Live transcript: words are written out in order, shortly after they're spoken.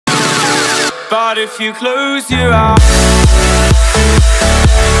But if you close your eyes,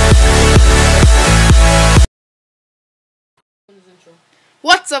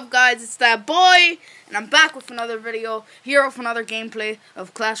 what's up guys, it's that boy, and I'm back with another video, here with another gameplay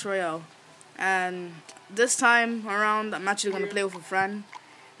of Clash Royale. And this time around, I'm actually going to play with a friend.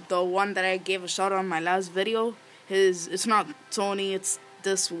 The one that I gave a shout out on my last video, it's not Tony, it's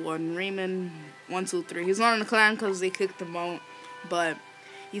this one, Raymond123. He's not in the clan because they kicked him out, but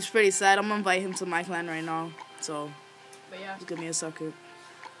he's pretty sad. I'm going to invite him to my clan right now, so just give me a second.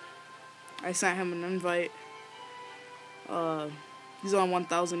 I sent him an invite. He's on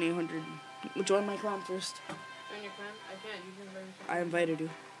 1,800. Join my clan first. Join your clan? I can't. You can invite me. I invited you.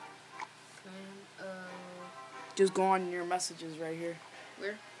 Clan, Just go on your messages right here.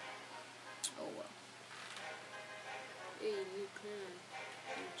 where? Oh, wow. Hey, new clan.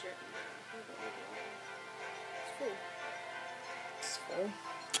 You check It's It's full. full.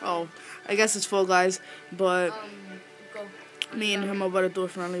 Oh, I guess it's full, guys. But Go. me and him are about to do a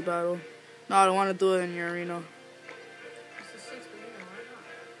friendly battle. No, I don't want to do it in your arena. It's the 6th arena, why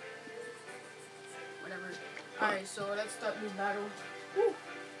not? Whatever. Alright, so let's start this battle. Woo!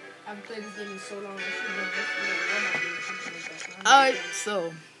 I haven't played this game in so long. I should have just Alright,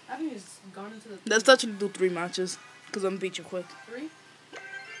 so I haven't even gone into the let's actually do 3 matches because I'm beat you quick. 3?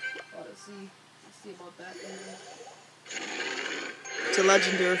 Oh, let's see about that. It's a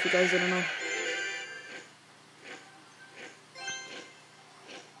legendary if you guys didn't know.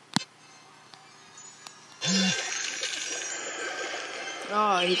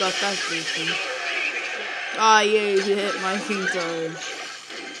 Oh, he got that thing. Ah, yeah, he hit my king tower.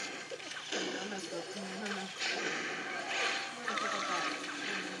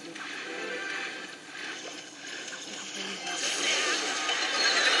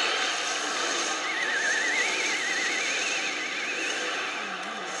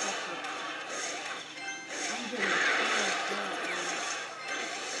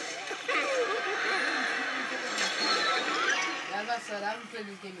 I haven't played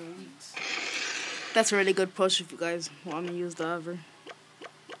this game in weeks. That's a really good push if you guys want to use the ever.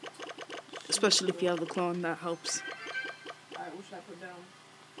 Especially if you have the clone, that helps. Alright, what should I put down?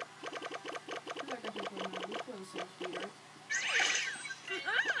 I feel like I should put down. We play the same speed, right?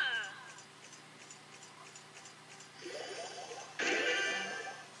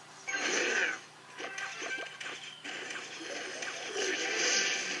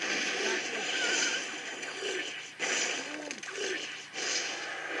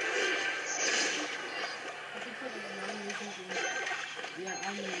 Yeah,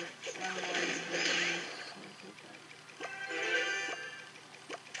 I need it.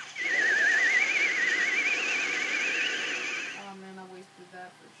 Oh man, I wasted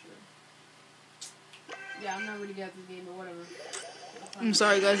that for sure. Yeah, I'm not really good at this game, but whatever. I'm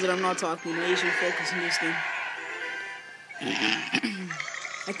sorry guys that I'm not talking Asian focus in this game.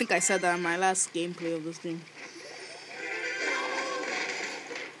 I think I said that in my last gameplay of this game.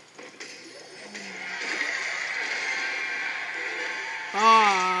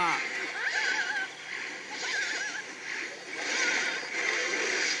 Ah.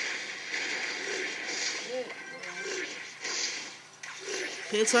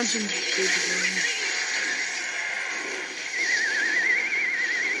 Pay attention.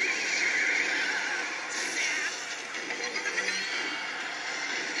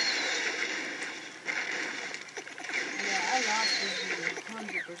 Yeah, I lost this game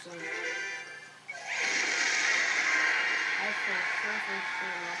 100%. I feel so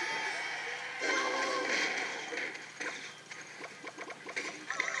lost it.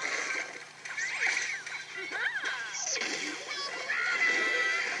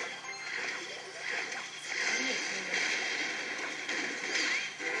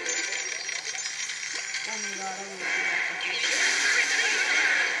 Oh my god, I wasted that.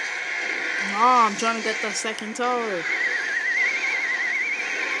 Oh, I'm trying to get the second tower. No!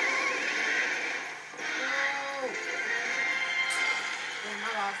 Damn,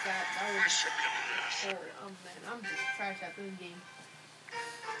 I lost that. That was horrid. Oh man, I'm just trash at this game.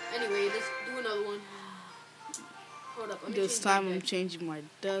 Anyway, let's do another one. Hold up. Let me This change time my I'm deck. changing my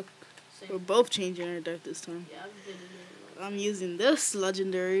deck. Same. We're both changing our deck this time. Yeah, I've been in there. I'm using this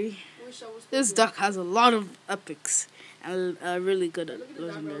legendary. I wish I was This still deck has a lot of epics and a really good doing it.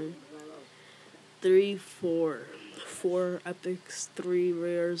 Look at the die roll. legendary. Die roll. 3, 4. 4 epics, 3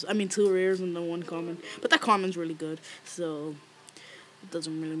 rares. I mean 2 rares and then 1 common. But that common's really good, so it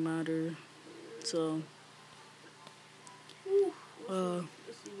doesn't really matter. So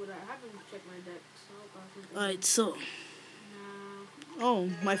Let's see what I haven't checked my deck. So alright, so nah. oh,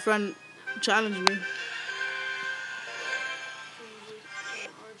 my friend challenged me.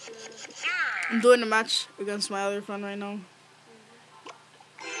 I'm doing a match against my other friend right now.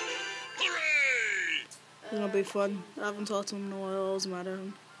 It's gonna be fun. I haven't talked to him in a while. I was mad at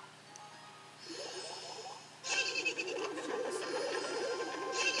him.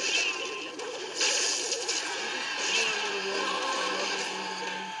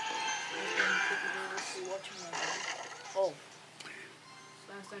 Oh.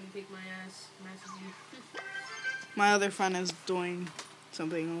 Last time you kicked my ass, message you. My other friend is doing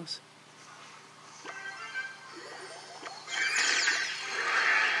something else.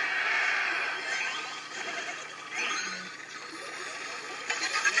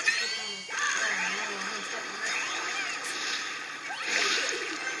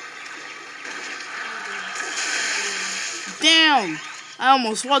 Damn! I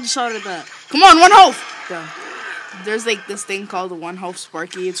almost one-shotted that. Come on, one health! Damn. There's like this thing called the one health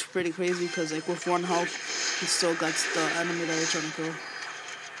Sparky. It's pretty crazy because like with one health, he still got the enemy that you're trying to kill.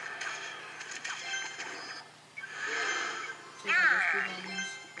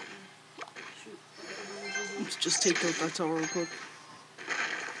 Let's just take out that tower real quick.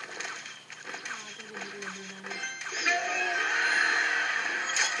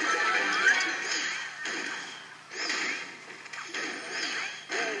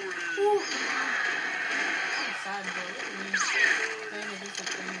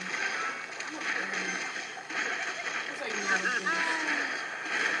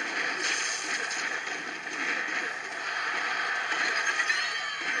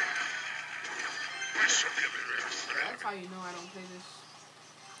 That's how you know I don't play this.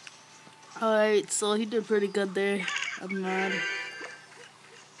 Alright, so he did pretty good there. I'm mad.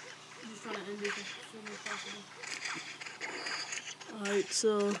 I'm just trying to end this as soon as possible. Alright,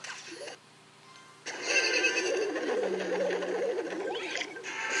 so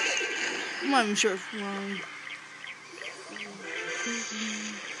I'm not even sure if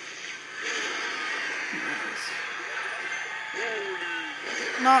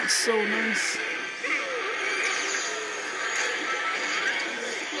not so nice.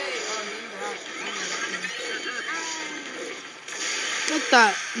 Get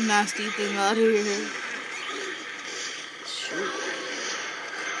that nasty thing out of here. Shoot.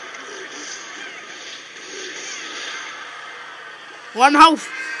 One health.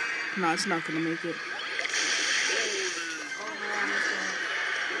 No, it's not gonna make it.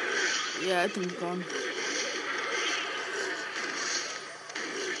 Yeah, I think it's gone.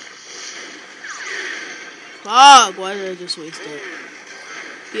 Fuck, why did I just waste it?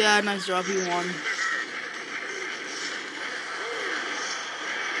 Yeah, nice drop, he won.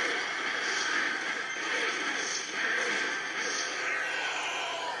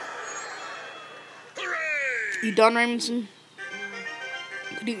 You done, Raymondson?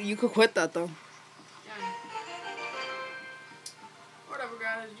 You could quit that though. Yeah. Whatever,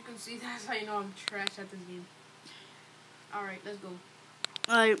 guys. You can see that's how you know I'm trash at this game. Alright, let's go.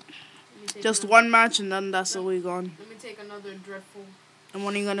 Alright, just one match and then that's the way gone. Let me take another dreadful. And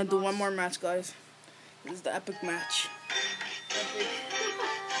when are you gonna do one more match, guys? This is the epic match. Epic.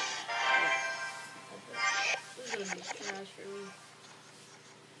 This is gonna be trash for me.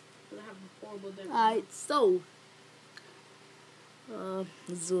 I have a horrible day. Alright, so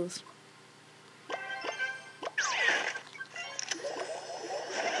let's do this.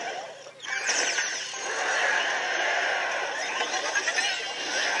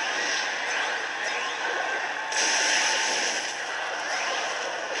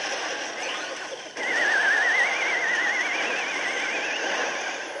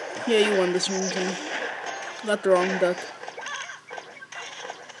 Yeah, you won this one, Tim. Got the wrong duck.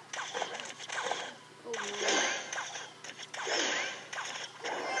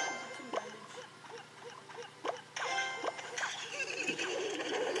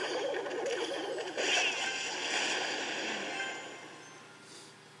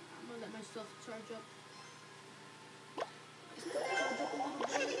 Charge up.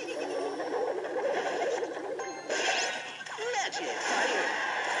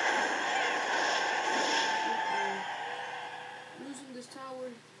 Losing this tower.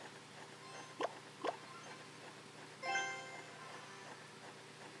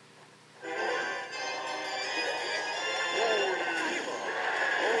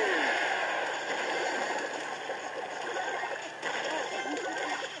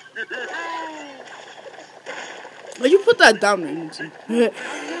 Oh, you put that down, Raymondson. I've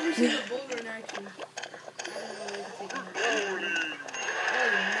never seen a boulder in action.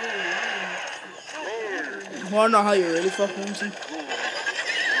 I don't know how you really fuck Raymondson.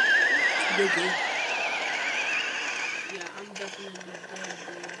 Big deal. Yeah, I'm definitely good.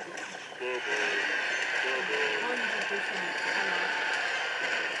 100%.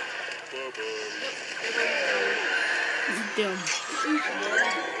 Damn.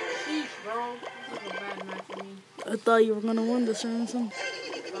 Sheesh, bro. This is a bad match for me. I thought you were gonna win this or something.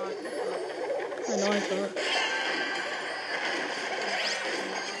 I know I thought.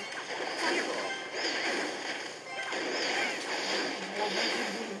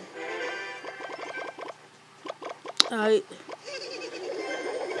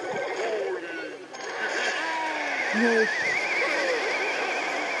 No.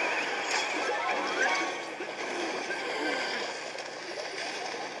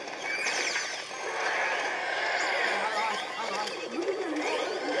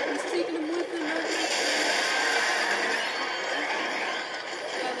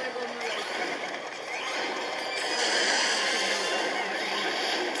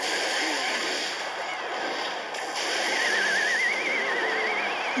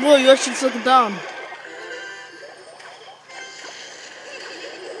 Boy, you actually took it down.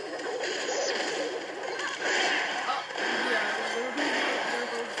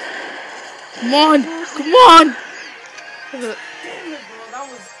 Come on! Come on! Damn it, bro. That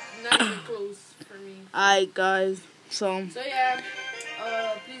was not even close for me. Alright, guys. So yeah,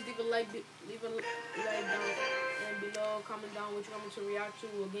 please leave a like down and below. Comment down what you want me to react to,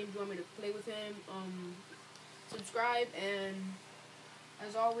 what games you want me to play with him. Subscribe, and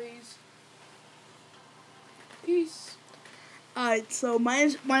as always, peace. alright, so my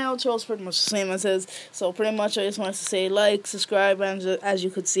outro is pretty much the same as his. So pretty much I just wanted to say like, subscribe, and as you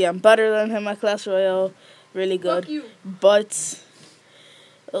could see, I'm better than him at Clash Royale. Really good. Fuck you. But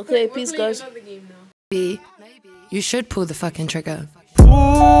okay, We're peace, playing guys. another game now. Maybe you should pull the fucking trigger.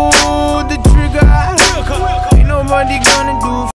 Pull the trigger. Ain't nobody gonna do